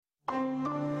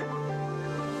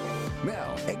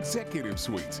Now, Executive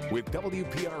Suites with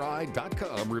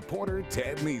WPRI.com reporter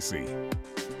Ted Nisi.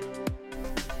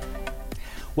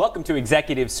 Welcome to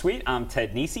Executive Suite. I'm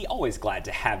Ted Nisi. Always glad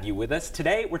to have you with us.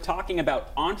 Today, we're talking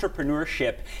about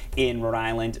entrepreneurship in Rhode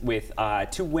Island with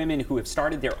two women who have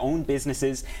started their own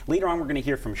businesses. Later on, we're going to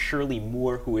hear from Shirley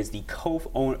Moore, who is the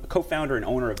co-founder and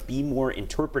owner of Be More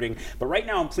Interpreting. But right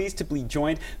now, I'm pleased to be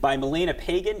joined by Milena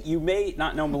Pagan. You may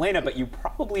not know Milena, but you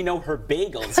probably know her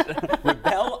bagels,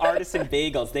 Rebelle Artisan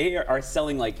Bagels. They are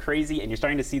selling like crazy, and you're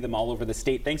starting to see them all over the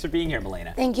state. Thanks for being here,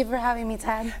 Milena. Thank you for having me,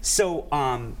 Ted. So,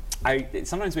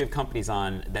 sometimes we have companies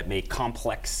on that make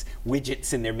complex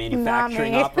widgets in their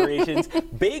manufacturing operations.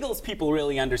 Bagels people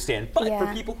really understand, but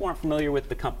for people who aren't familiar with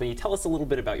the company, tell us a little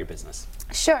bit about your business.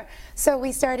 Sure. So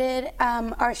we started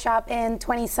our shop in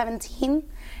 2017.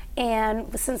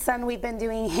 And since then, we've been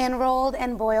doing hand-rolled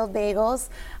and boiled bagels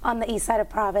on the east side of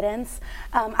Providence.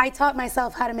 I taught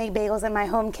myself how to make bagels in my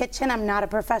home kitchen. I'm not a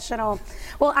professional,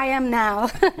 well, I am now,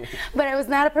 but I was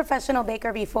not a professional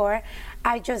baker before.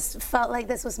 I just felt like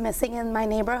this was missing in my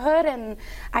neighborhood, and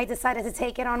I decided to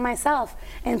take it on myself.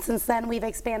 And since then, we've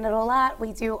expanded a lot.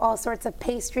 We do all sorts of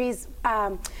pastries.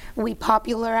 We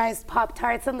popularized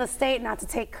Pop-Tarts in the state, not to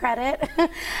take credit.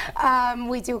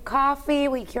 We do coffee.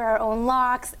 We cure our own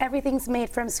lox. Everything's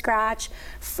made from scratch,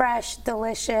 fresh,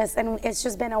 delicious, and it's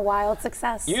just been a wild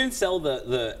success. You didn't sell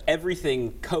the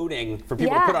everything coating for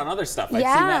people to put on other stuff. I've seen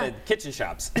that at kitchen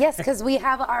shops. Yes, because we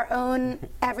have our own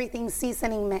everything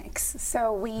seasoning mix.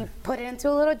 So we put it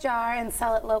into a little jar and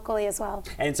sell it locally as well.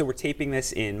 And so we're taping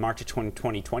this in March of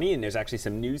 2020, and there's actually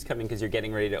some news coming because you're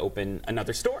getting ready to open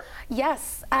another store.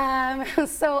 Yes.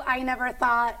 So I never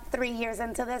thought 3 years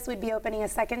into this we'd be opening a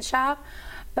second shop,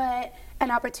 but an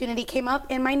opportunity came up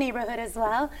in my neighborhood as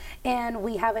well, and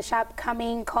we have a shop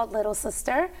coming called Little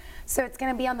Sister. So it's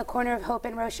going to be on the corner of Hope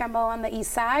and Rochambeau on the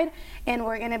east side, and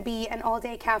we're going to be an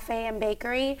all-day cafe and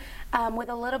bakery with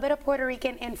a little bit of Puerto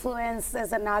Rican influence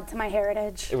as a nod to my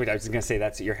heritage. I was going to say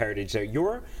that's your heritage. So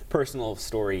your personal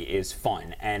story is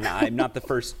fun, and I'm not the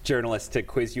first journalist to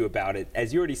quiz you about it.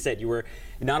 As you already said, you were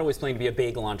not always planning to be a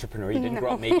bagel entrepreneur. You didn't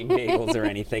grow up making bagels or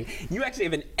anything. You actually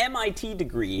have an MIT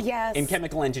degree in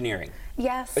chemical engineering.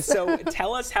 Yes. So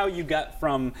tell us how you got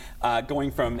from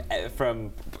going from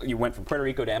you went from Puerto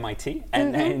Rico to MIT,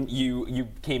 and then you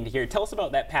came to here. Tell us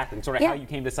about that path and sort of how you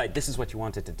came to decide this is what you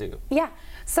wanted to do. Yeah.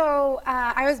 So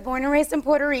I was born and raised in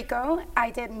Puerto Rico. I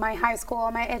did my high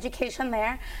school, my education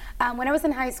there. When I was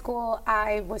in high school,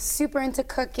 I was super into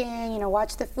cooking,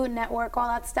 watched the Food Network, all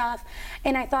that stuff.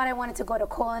 And I thought I wanted to go to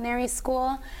culinary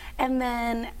school. And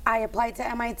then I applied to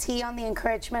MIT on the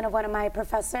encouragement of one of my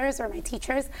professors or my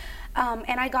teachers.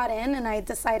 And I got in, and I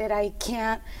decided I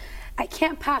can't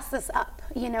pass this up.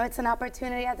 It's an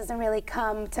opportunity that doesn't really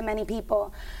come to many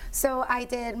people. So I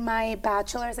did my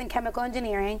bachelor's in chemical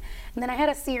engineering, and then I had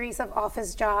a series of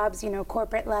office jobs,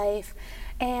 corporate life,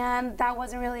 and that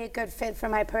wasn't really a good fit for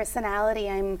my personality.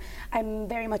 I'm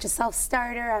very much a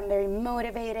self-starter. I'm very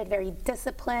motivated, very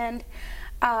disciplined.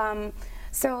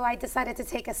 So I decided to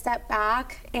take a step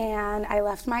back, and I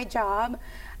left my job.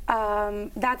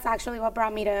 That's actually what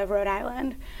brought me to Rhode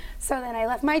Island. So then I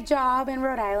left my job in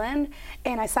Rhode Island,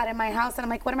 and I sat in my house, and I'm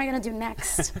like, what am I going to do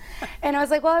next? And I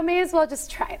was like, well, I may as well just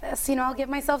try this. I'll give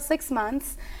myself 6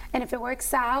 months, and if it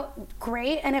works out,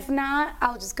 great. And if not,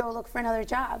 I'll just go look for another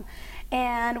job.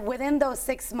 And within those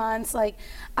 6 months,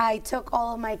 I took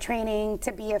all of my training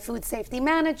to be a food safety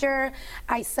manager.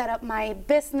 I set up my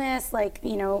business,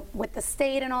 with the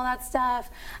state and all that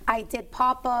stuff. I did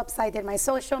pop-ups, I did my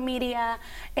social media,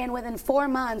 and within 4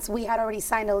 months, we had already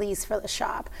signed a lease for the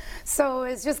shop. So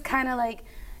it's just kind of like,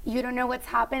 you don't know what's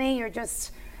happening, you're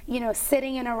just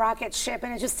sitting in a rocket ship,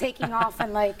 and it's just taking off,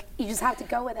 and you just have to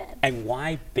go with it. And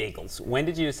why bagels? When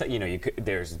did you say,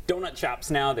 there's donut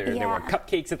shops now, there were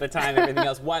cupcakes at the time, everything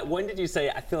else. When did you say,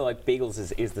 I feel like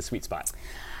bagels is the sweet spot?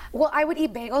 Well, I would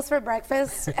eat bagels for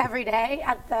breakfast every day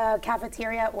at the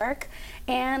cafeteria at work,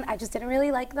 and I just didn't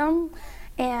really like them.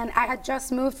 And I had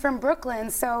just moved from Brooklyn,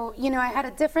 so, I had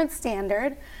a different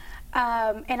standard.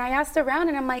 And I asked around,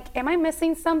 and I'm like, am I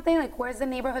missing something? Where's the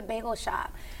neighborhood bagel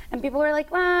shop? And people were like,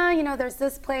 well, there's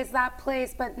this place, that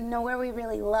place, but nowhere we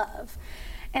really love.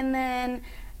 And then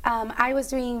I was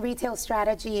doing retail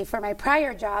strategy for my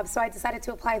prior job, so I decided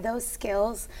to apply those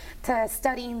skills to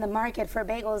studying the market for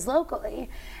bagels locally.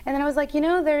 And then I was like,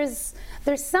 there's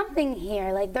something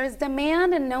here. There's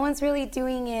demand, and no one's really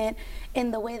doing it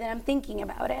in the way that I'm thinking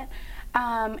about it.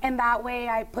 And that way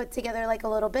I put together like a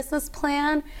little business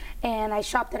plan, and I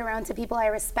shopped it around to people I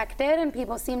respected, and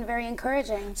people seemed very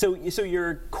encouraging. So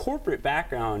your corporate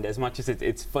background, as much as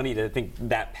it's funny to think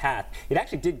that path, it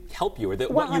actually did help you, or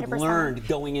that what you've 100%. learned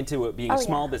going into it being a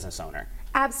small business owner.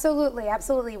 Absolutely,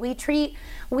 absolutely.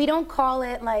 We don't call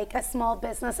it like a small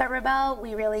business at Rebelle.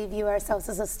 We really view ourselves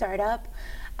as a startup.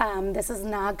 This is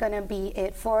not going to be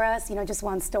it for us, just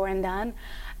one store and done.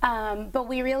 But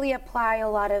we really apply a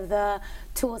lot of the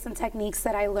tools and techniques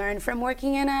that I learned from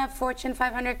working in a Fortune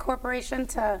 500 corporation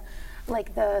to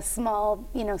like the small,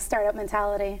 startup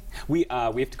mentality. We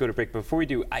have to go to break. Before we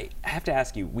do, I have to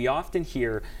ask you, we often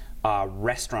hear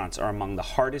restaurants are among the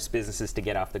hardest businesses to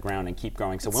get off the ground and keep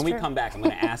growing. So when we come back, I'm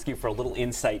going to ask you for a little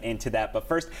insight into that. But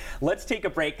first, let's take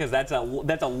a break, because that's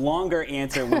a longer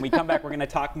answer. When we come back, we're going to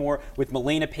talk more with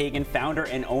Milena Pagan, founder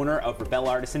and owner of Rebelle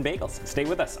Artisan Bagels. Stay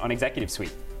with us on Executive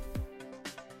Suite.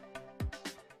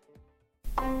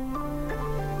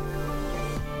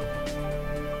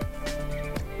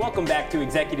 Welcome back to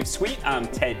Executive Suite. I'm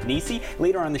Ted Nisi.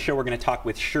 Later on the show, we're going to talk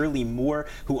with Shirley Moore,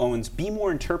 who owns Be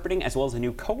More Interpreting, as well as a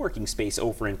new co-working space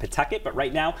over in Pawtucket. But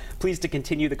right now, pleased to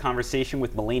continue the conversation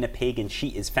with Milena Pagan. She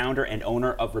is founder and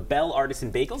owner of Rebelle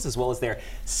Artisan Bagels, as well as their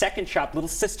second shop, Little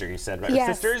Sister, you said, right?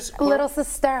 Yes, Sisters? Little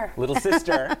Sister. Little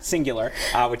Sister, singular,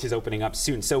 which is opening up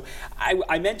soon. So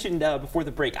I mentioned before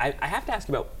the break, I have to ask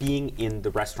you about being in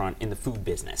the restaurant, in the food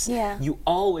business. Yeah. You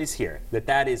always hear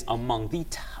that is among the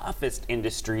toughest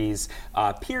industries,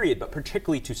 period, but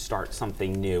particularly to start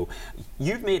something new.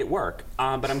 You've made it work,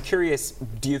 but I'm curious,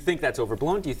 do you think that's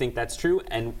overblown? Do you think that's true?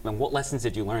 And what lessons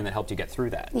did you learn that helped you get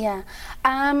through that? Yeah,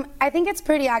 I think it's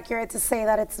pretty accurate to say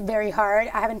that it's very hard.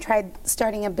 I haven't tried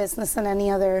starting a business in any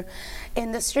other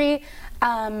industry.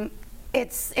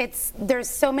 There's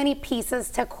so many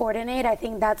pieces to coordinate. I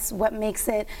think that's what makes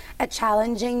it a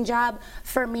challenging job.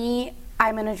 For me,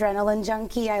 I'm an adrenaline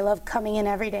junkie. I love coming in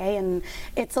every day, and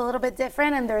it's a little bit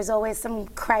different, and there's always some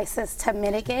crisis to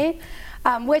mitigate,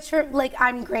 which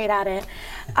I'm great at it.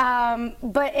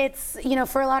 But it's,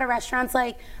 for a lot of restaurants,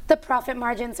 like the profit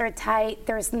margins are tight.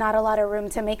 There's not a lot of room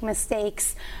to make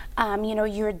mistakes.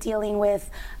 You're dealing with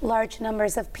large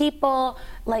numbers of people,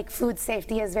 like food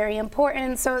safety is very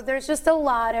important. So there's just a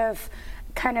lot of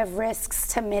kind of risks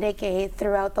to mitigate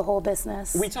throughout the whole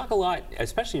business. We talk a lot,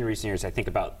 especially in recent years, I think,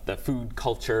 about the food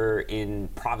culture in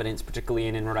Providence, particularly,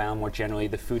 and in Rhode Island more generally,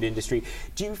 the food industry.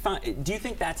 Do you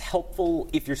think that's helpful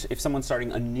if someone's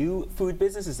starting a new food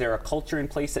business? Is there a culture in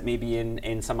place that maybe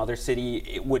in some other city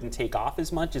it wouldn't take off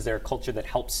as much? Is there a culture that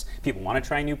helps people want to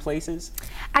try new places?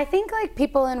 I think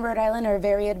people in Rhode Island are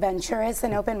very adventurous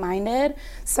and open-minded.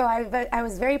 So I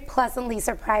was very pleasantly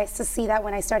surprised to see that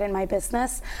when I started my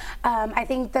business. I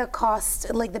think the cost,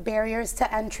 the barriers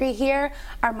to entry here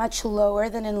are much lower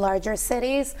than in larger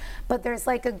cities, but there's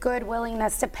a good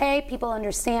willingness to pay. People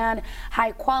understand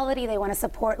high quality, they want to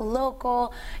support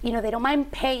local, they don't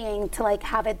mind paying to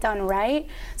have it done right.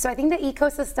 So I think the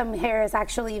ecosystem here is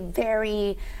actually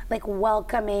very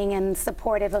welcoming and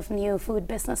supportive of new food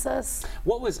businesses.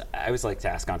 I always like to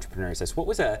ask entrepreneurs this, what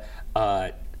was a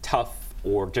tough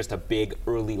or just a big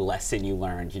early lesson you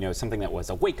learned, something that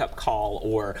was a wake-up call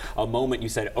or a moment you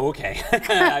said, okay,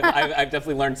 I've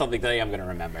definitely learned something today I'm going to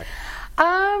remember?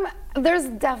 There's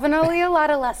definitely a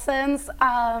lot of lessons.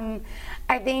 I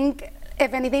think,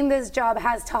 if anything, this job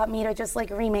has taught me to just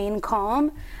remain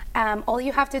calm. All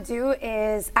you have to do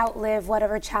is outlive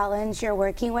whatever challenge you're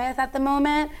working with at the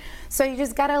moment. So you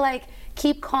just gotta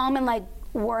keep calm and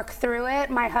work through it.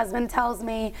 My husband tells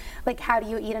me, how do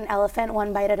you eat an elephant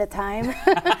one bite at a time?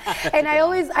 And I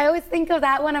always think of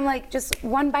that when I'm just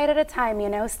one bite at a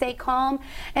time, stay calm.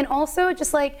 And also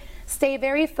just stay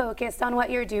very focused on what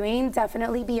you're doing.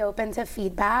 Definitely be open to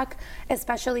feedback,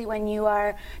 especially when you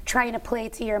are trying to play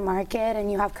to your market and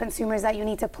you have consumers that you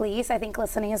need to please. I think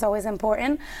listening is always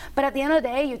important. But at the end of the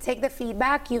day, you take the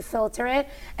feedback, you filter it,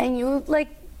 and you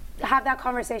have that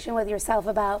conversation with yourself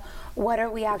about what are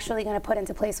we actually going to put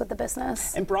into place with the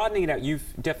business. And broadening it out, you've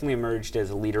definitely emerged as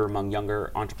a leader among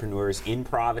younger entrepreneurs in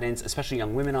Providence, especially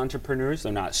young women entrepreneurs, though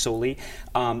not solely.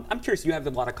 I'm curious, you have a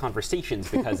lot of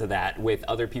conversations because of that with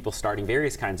other people starting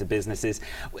various kinds of businesses.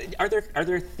 Are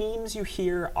there themes you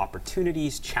hear,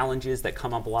 opportunities, challenges that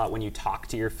come up a lot when you talk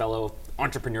to your fellow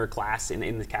entrepreneur class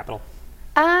in the Capitol?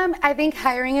 I think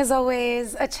hiring is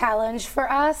always a challenge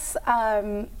for us.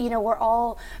 We're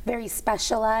all very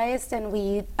specialized and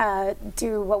we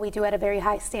do what we do at a very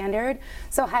high standard.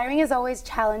 So hiring is always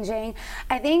challenging.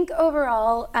 I think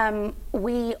overall,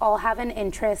 we all have an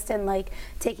interest in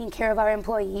taking care of our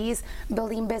employees,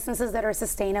 building businesses that are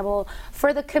sustainable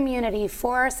for the community,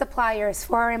 for our suppliers,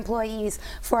 for our employees,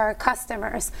 for our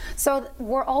customers. So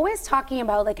we're always talking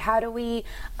about how do we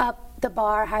up the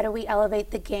bar, how do we elevate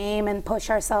the game and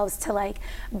push ourselves to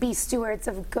be stewards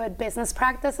of good business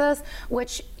practices,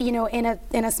 which in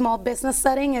a small business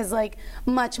setting is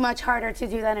much harder to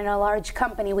do than in a large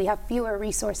company. We have fewer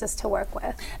resources to work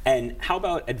with. And how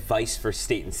about advice for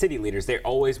state and city leaders? They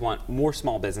always want more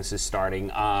small businesses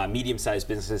starting, medium-sized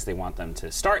businesses. They want them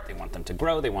to start, they want them to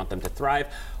grow, they want them to thrive.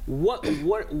 What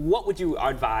would you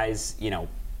advise,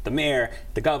 the mayor,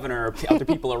 the governor, other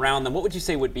people around them? What would you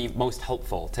say would be most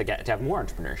helpful to have more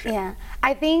entrepreneurship? Yeah,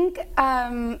 I think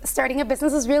starting a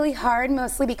business is really hard,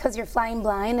 mostly because you're flying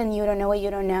blind and you don't know what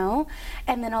you don't know,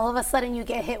 and then all of a sudden you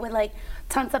get hit with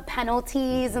tons of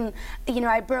penalties, and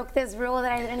I broke this rule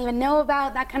that I didn't even know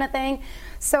about, that kind of thing.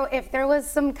 So if there was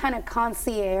some kind of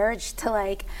concierge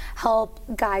to help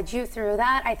guide you through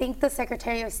that, I think the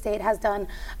Secretary of State has done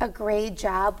a great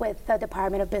job with the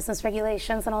Department of Business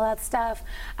Regulations and all that stuff.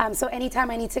 So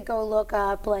anytime I need to go look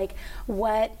up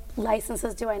what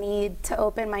licenses do I need to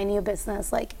open my new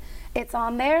business, it's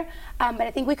on there. But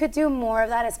I think we could do more of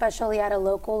that, especially at a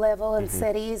local level in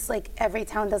cities. Every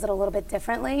town does it a little bit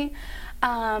differently.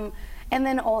 And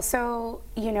then also,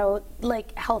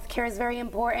 healthcare is very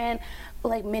important.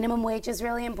 Minimum wage is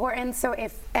really important. So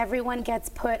if everyone gets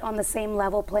put on the same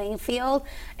level playing field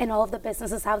and all of the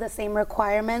businesses have the same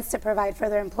requirements to provide for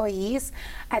their employees,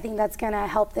 I think that's going to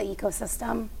help the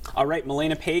ecosystem. All right,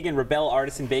 Milena Pagan, Rebelle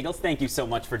Artisan Bagels, thank you so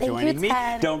much for joining me.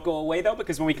 Don't go away, though,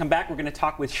 because when we come back, we're going to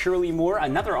talk with Shirley Moore,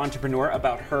 another entrepreneur,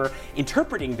 about her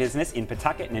interpreting business in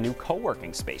Pawtucket and a new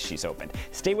co-working space she's opened.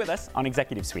 Stay with us on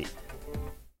Executive Suite.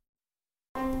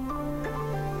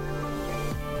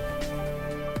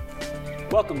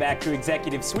 Welcome back to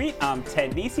Executive Suite. I'm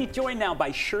Ted Nisi, joined now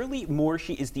by Shirley Moore.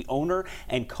 She is the owner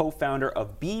and co-founder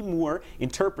of Be Moore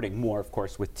Interpreting. Moore, of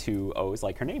course, with two O's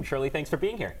like her name. Shirley, thanks for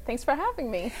being here. Thanks for having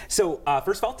me. So,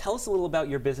 first of all, tell us a little about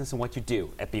your business and what you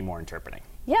do at Be Moore Interpreting.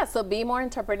 Yeah, so Be Moore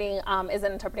Interpreting is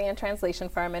an interpreting and translation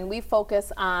firm, and we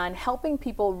focus on helping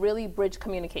people really bridge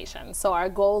communication. So our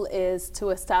goal is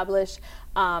to establish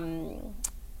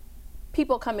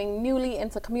people coming newly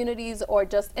into communities or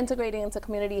just integrating into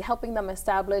community, helping them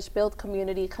establish, build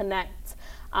community, connect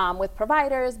with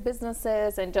providers,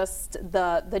 businesses, and just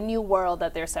the new world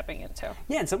that they're stepping into.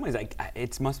 Yeah, in some ways,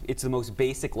 it's the most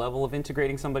basic level of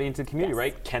integrating somebody into the community,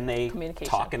 right? Can they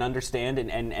talk and understand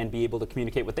and be able to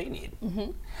communicate what they need?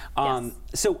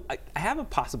 So I have a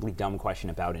possibly dumb question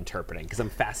about interpreting, because I'm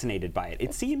fascinated by it.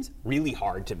 It seems really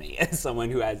hard to me as someone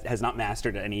who has not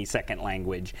mastered any second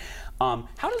language. How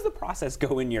does the process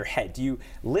go in your head? Do you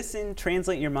listen,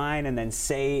 translate in your mind, and then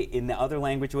say in the other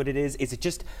language what it is? Is it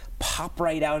just pop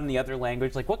right out in the other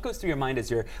language? What goes through your mind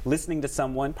as you're listening to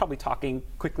someone, probably talking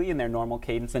quickly in their normal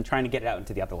cadence, and trying to get it out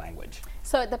into the other language?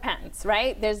 So it depends,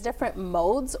 right? There's different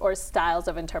modes or styles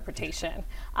of interpretation.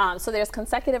 So there's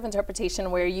consecutive interpretation,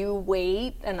 where you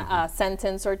wait a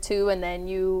sentence or two and then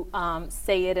you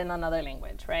say it in another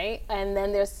language, right? And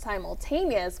then there's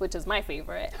simultaneous, which is my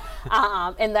favorite.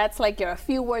 And that's you're a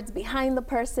few words behind the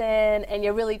person and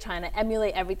you're really trying to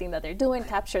emulate everything that they're doing,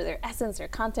 capture their essence, their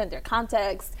content, their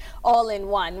context, all in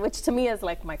one, which to me is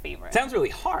my favorite. Sounds really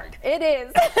hard. It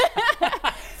is.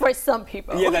 For some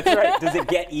people. Yeah, that's right. Does it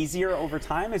get easier over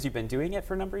time as you've been doing it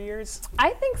for a number of years?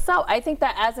 I think so. I think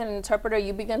that as an interpreter,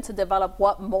 you begin to develop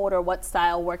what mode or what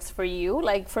style works for you.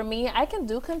 For me, I can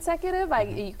do consecutive.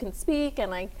 You can speak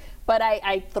and but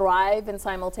I thrive in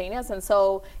simultaneous, and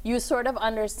so you sort of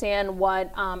understand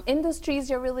what industries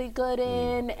you're really good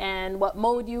in and what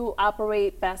mode you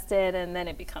operate best in, and then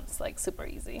it becomes super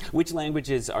easy. Which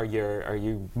languages are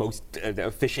you most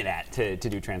efficient at to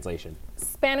do translation?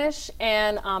 Spanish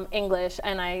and English,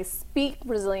 and I speak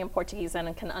Brazilian Portuguese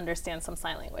and can understand some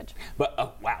sign language. But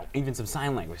oh wow, even some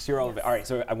sign language. You're all right.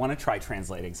 So I want to try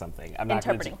translating something. I'm not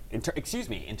interpreting.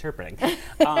 Interpreting.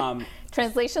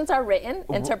 Translations are written.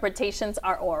 Interpretations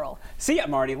are oral. See,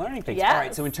 I'm already learning things. Yes. All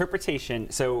right. So interpretation.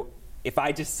 So if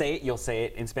I just say it, you'll say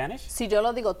it in Spanish? Si yo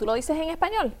lo digo, tú lo dices en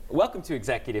español. Welcome to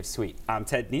Executive Suite. I'm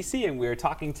Ted Nisi, and we're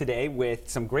talking today with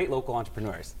some great local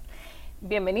entrepreneurs.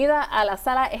 Bienvenida a la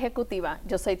sala ejecutiva.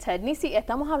 Yo soy Ted Nisi.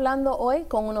 Estamos hablando hoy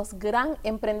con unos gran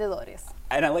emprendedores.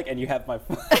 And and you have my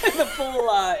the full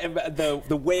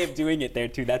the way of doing it there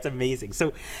too. That's amazing.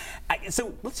 So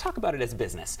let's talk about it as a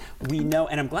business. We know,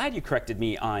 and I'm glad you corrected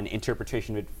me on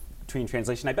interpretation between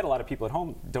translation. I bet a lot of people at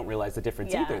home don't realize the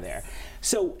difference either there.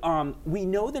 So we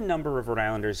know the number of Rhode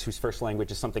Islanders whose first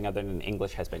language is something other than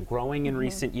English has been growing in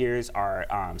recent years. Our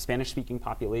Spanish-speaking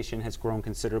population has grown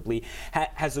considerably.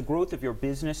 Has the growth of your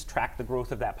business tracked the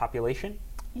growth of that population?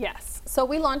 Yes. So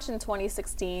we launched in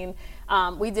 2016.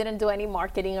 We didn't do any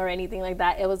marketing or anything like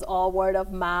that. It was all word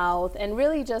of mouth, and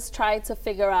really just tried to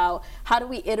figure out, how do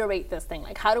we iterate this thing?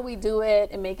 Like, how do we do it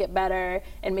and make it better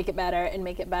and make it better and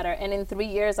make it better? And in 3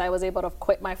 years, I was able to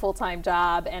quit my full-time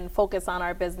job and focus on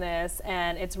our business.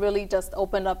 And it's really just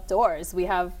opened up doors. We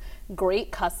have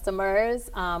great customers.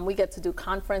 We get to do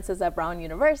conferences at Brown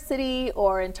University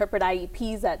or interpret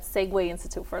IEPs at Segway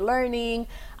Institute for Learning.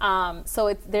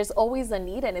 So there's always a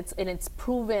need, and it's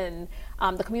proven,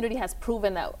 the community has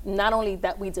proven that not only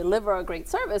that we deliver a great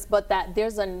service, but that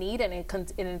there's a need, and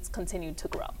it's continued to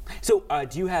grow. So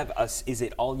do you have is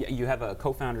it all, you have a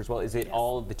co-founder as well, is it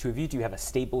all the two of you? Do you have a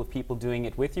stable of people doing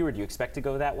it with you, or do you expect to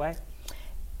go that way?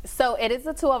 So it is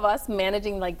the two of us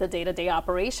managing like the day-to-day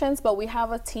operations, but we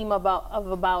have a team of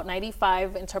about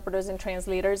 95 interpreters and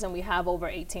translators, and we have over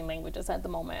 18 languages at the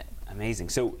moment. Amazing.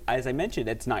 So as I mentioned,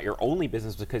 it's not your only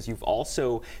business, because you've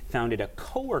also founded a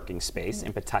co-working space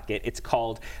in Pawtucket. It's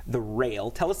called The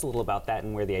Rail. Tell us a little about that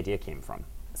and where the idea came from.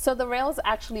 So the Rails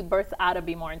actually birthed out of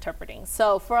Be More Interpreting.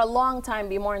 So for a long time,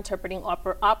 Be More Interpreting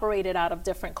operated out of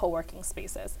different co-working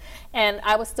spaces. And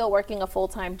I was still working a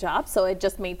full-time job, so it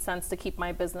just made sense to keep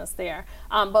my business there.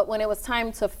 But when it was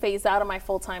time to phase out of my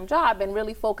full-time job and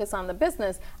really focus on the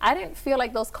business, I didn't feel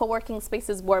like those co-working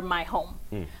spaces were my home.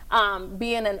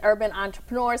 Being an urban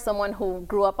entrepreneur, someone who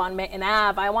grew up on Manhattan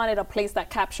Ave, I wanted a place that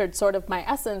captured sort of my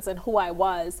essence and who I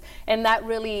was. And that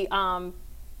really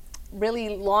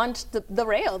launched the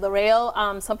Rail. The Rail,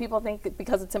 some people think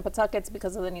because it's in Pawtucket, it's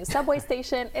because of the new subway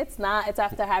station. It's not. It's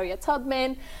after Harriet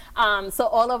Tubman. So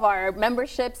all of our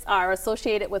memberships are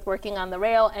associated with working on the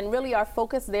Rail, and really our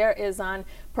focus there is on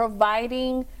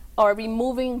providing or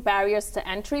removing barriers to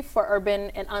entry for urban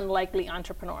and unlikely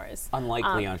entrepreneurs.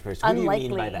 Unlikely entrepreneurs. What do you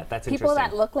mean by that? That's interesting. People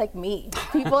that look like me.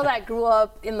 People that grew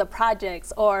up in the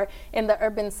projects or in the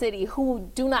urban city,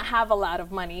 who do not have a lot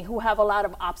of money, who have a lot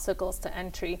of obstacles to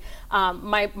entry.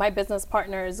 My business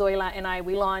partner, Zoila, and I,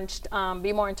 we launched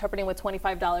Be More Interpreting with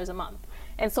 $25 a month.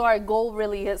 And so our goal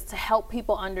really is to help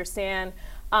people understand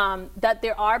that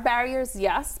there are barriers,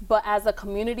 yes, but as a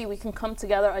community, we can come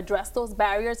together, address those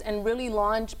barriers, and really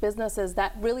launch businesses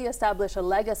that really establish a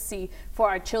legacy for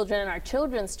our children and our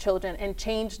children's children, and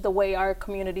change the way our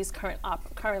communities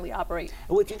currently operate.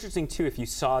 Well, it's interesting too, if you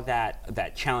saw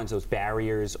that challenge, those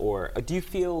barriers, or do you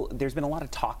feel there's been a lot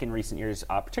of talk in recent years,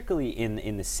 particularly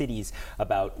in the cities,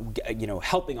 about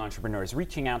helping entrepreneurs,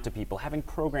 reaching out to people, having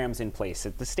programs in place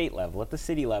at the state level, at the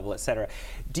city level, et cetera.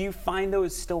 Do you find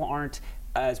those still aren't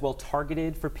as well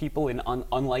targeted for people in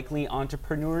unlikely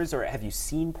entrepreneurs, or have you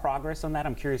seen progress on that?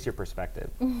 I'm curious your perspective.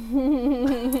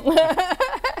 You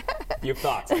have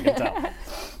thoughts, I can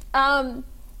tell.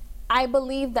 I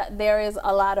believe that there is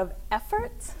a lot of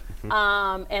effort,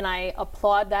 and I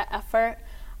applaud that effort.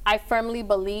 I firmly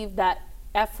believe that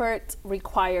effort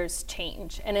requires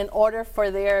change, and in order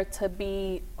for there to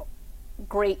be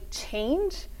great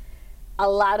change, a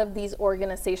lot of these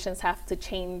organizations have to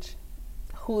change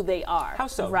who they are. How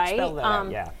so? Right? Spell that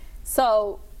out, yeah.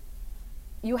 So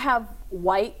you have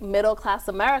white middle-class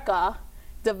America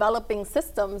developing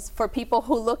systems for people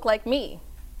who look like me,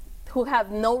 who have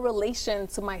no relation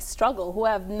to my struggle, who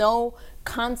have no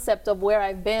concept of where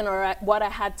I've been or what I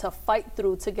had to fight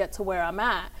through to get to where I'm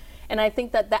at. And I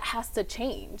think that has to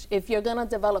change. If you're gonna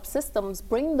develop systems,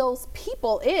 bring those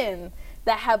people in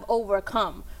that have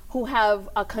overcome, who have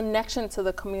a connection to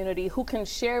the community, who can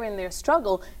share in their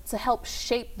struggle to help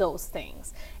shape those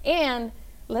things. And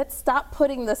let's stop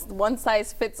putting this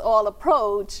one-size-fits-all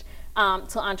approach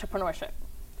to entrepreneurship.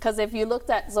 Because if you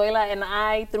looked at Zoila and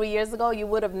I 3 years ago, you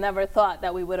would have never thought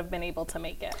that we would have been able to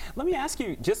make it. Let me ask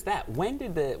you just that. When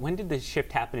did the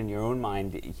shift happen in your own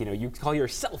mind? You call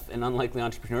yourself an unlikely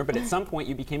entrepreneur, but at some point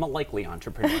you became a likely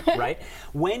entrepreneur, right?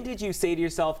 When did you say to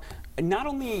yourself, not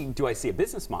only do I see a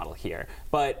business model here,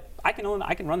 but I can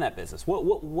run that business?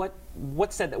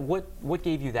 What said that? What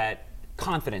gave you that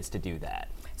confidence to do that?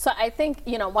 So I think,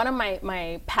 one of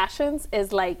my passions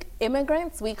is like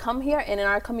immigrants. We come here, and in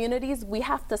our communities, we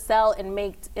have to sell and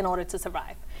make in order to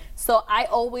survive. So I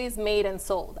always made and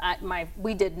sold.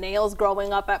 We did nails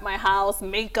growing up at my house,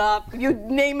 makeup, you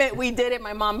name it, we did it.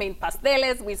 My mom made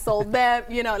pasteles, we sold them,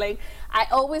 you know, like I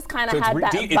always kind of had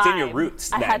that vibe. It's in your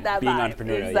roots, I had that being vibe,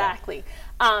 entrepreneurial. exactly.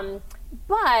 Yeah.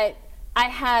 But I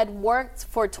had worked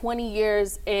for 20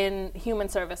 years in human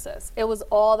services. It was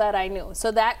all that I knew.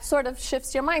 So that sort of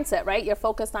shifts your mindset, right? You're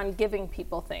focused on giving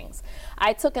people things.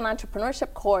 I took an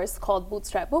entrepreneurship course called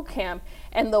Bootstrap Bootcamp,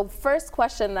 and the first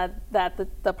question that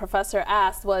the professor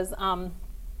asked was,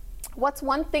 what's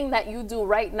one thing that you do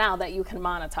right now that you can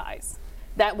monetize,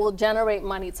 that will generate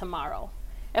money tomorrow?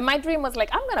 And my dream was like,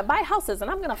 I'm gonna buy houses and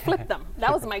I'm gonna flip them.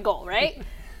 That was my goal, right?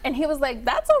 And he was like,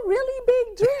 that's a really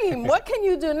big dream. What can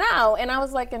you do now? And I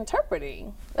was like,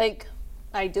 interpreting. Like,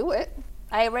 I do it.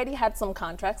 I already had some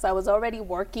contracts. I was already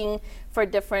working for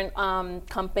different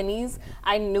companies.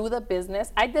 I knew the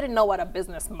business. I didn't know what a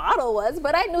business model was,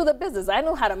 but I knew the business. I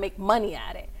knew how to make money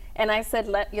at it. And I said,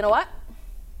 you know what?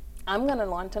 I'm gonna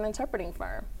launch an interpreting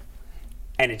firm.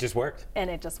 And it just worked. And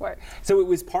it just worked. So it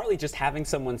was partly just having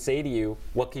someone say to you,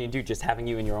 what can you do? Just having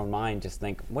you in your own mind, just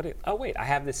think, oh wait, I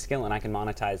have this skill and I can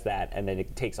monetize that, and then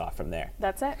it takes off from there.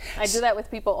 That's it. I do that with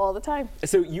people all the time.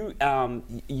 So you're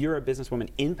a businesswoman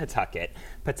in Pawtucket.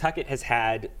 Pawtucket has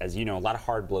had, as you know, a lot of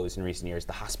hard blows in recent years.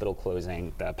 The hospital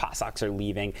closing, the Pawsox are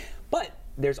leaving, but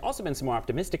there's also been some more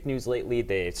optimistic news lately.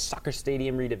 The soccer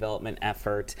stadium redevelopment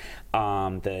effort,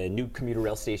 the new commuter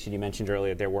rail station you mentioned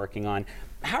earlier they're working on.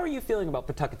 How are you feeling about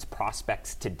Pawtucket's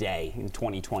prospects today in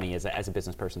 2020 as a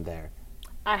business person there?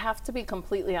 I have to be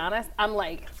completely honest. I'm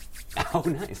like, oh,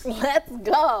 nice. Let's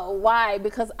go. Why?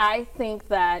 Because I think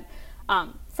that,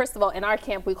 first of all, in our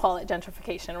camp, we call it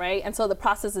gentrification, right? And so the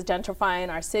process is gentrifying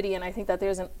our city, and I think that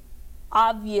there's an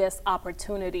obvious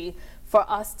opportunity for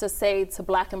us to say to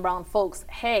Black and brown folks,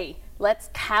 hey, let's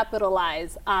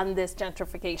capitalize on this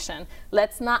gentrification.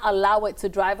 Let's not allow it to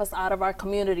drive us out of our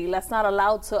community. Let's not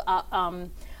allow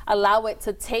it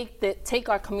to take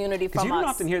our community from us. Because you don't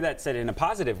often hear that said in a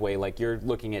positive way, like you're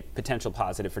looking at potential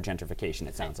positive for gentrification,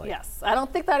 it sounds like. Yes, I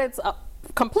don't think that it's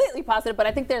completely positive, but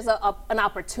I think there's an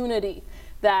opportunity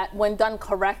that when done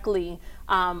correctly,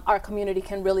 our community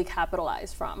can really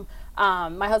capitalize from.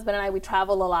 My husband and I, we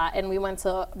travel a lot, and we went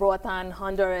to Roatan,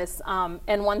 Honduras,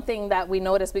 and one thing that we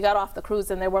noticed, we got off the cruise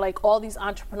and there were like all these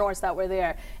entrepreneurs that were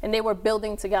there, and they were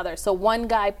building together. So one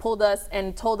guy pulled us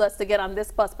and told us to get on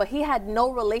this bus, but he had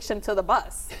no relation to the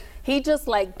bus. He just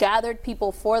like gathered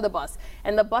people for the bus,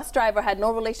 and the bus driver had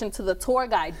no relation to the tour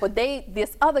guide, but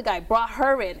this other guy brought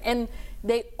her in, and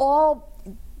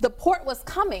the port was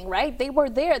coming, right? They were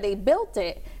there, they built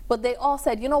it, but they all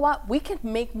said, you know what, we can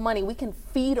make money, we can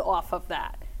feed off of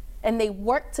that. And they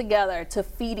worked together to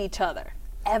feed each other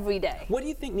every day. What do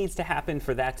you think needs to happen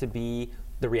for that to be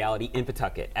the reality in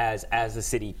Pawtucket as the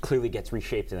city clearly gets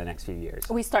reshaped in the next few years?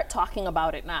 We start talking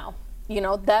about it now. You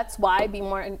know, that's why Be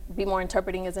More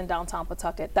Interpreting is in downtown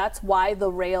Pawtucket. That's why the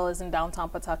rail is in downtown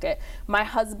Pawtucket. My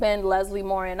husband, Leslie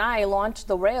Moore, and I launched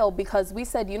the rail because we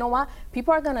said, you know what?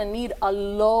 People are gonna need a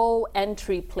low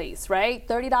entry place, right?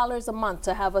 $30 a month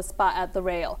to have a spot at the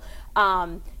rail.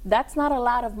 That's not a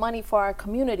lot of money for our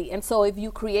community. And so if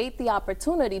you create the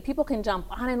opportunity, people can jump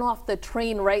on and off the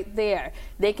train right there.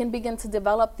 They can begin to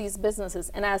develop these businesses.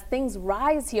 And as things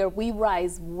rise here, we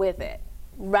rise with it,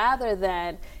 rather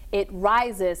than it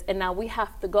rises and now we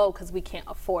have to go because we can't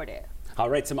afford it. All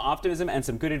right, some optimism and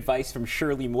some good advice from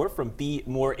Shirley Moore from Be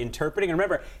More Interpreting. And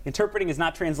remember, interpreting is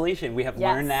not translation. We have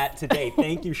learned that today.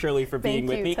 Thank you, Shirley, for being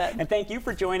with me. Ted. And thank you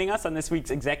for joining us on this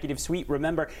week's Executive Suite.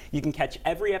 Remember, you can catch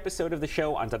every episode of the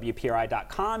show on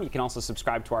WPRI.com. You can also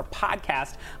subscribe to our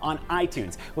podcast on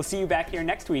iTunes. We'll see you back here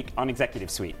next week on Executive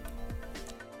Suite.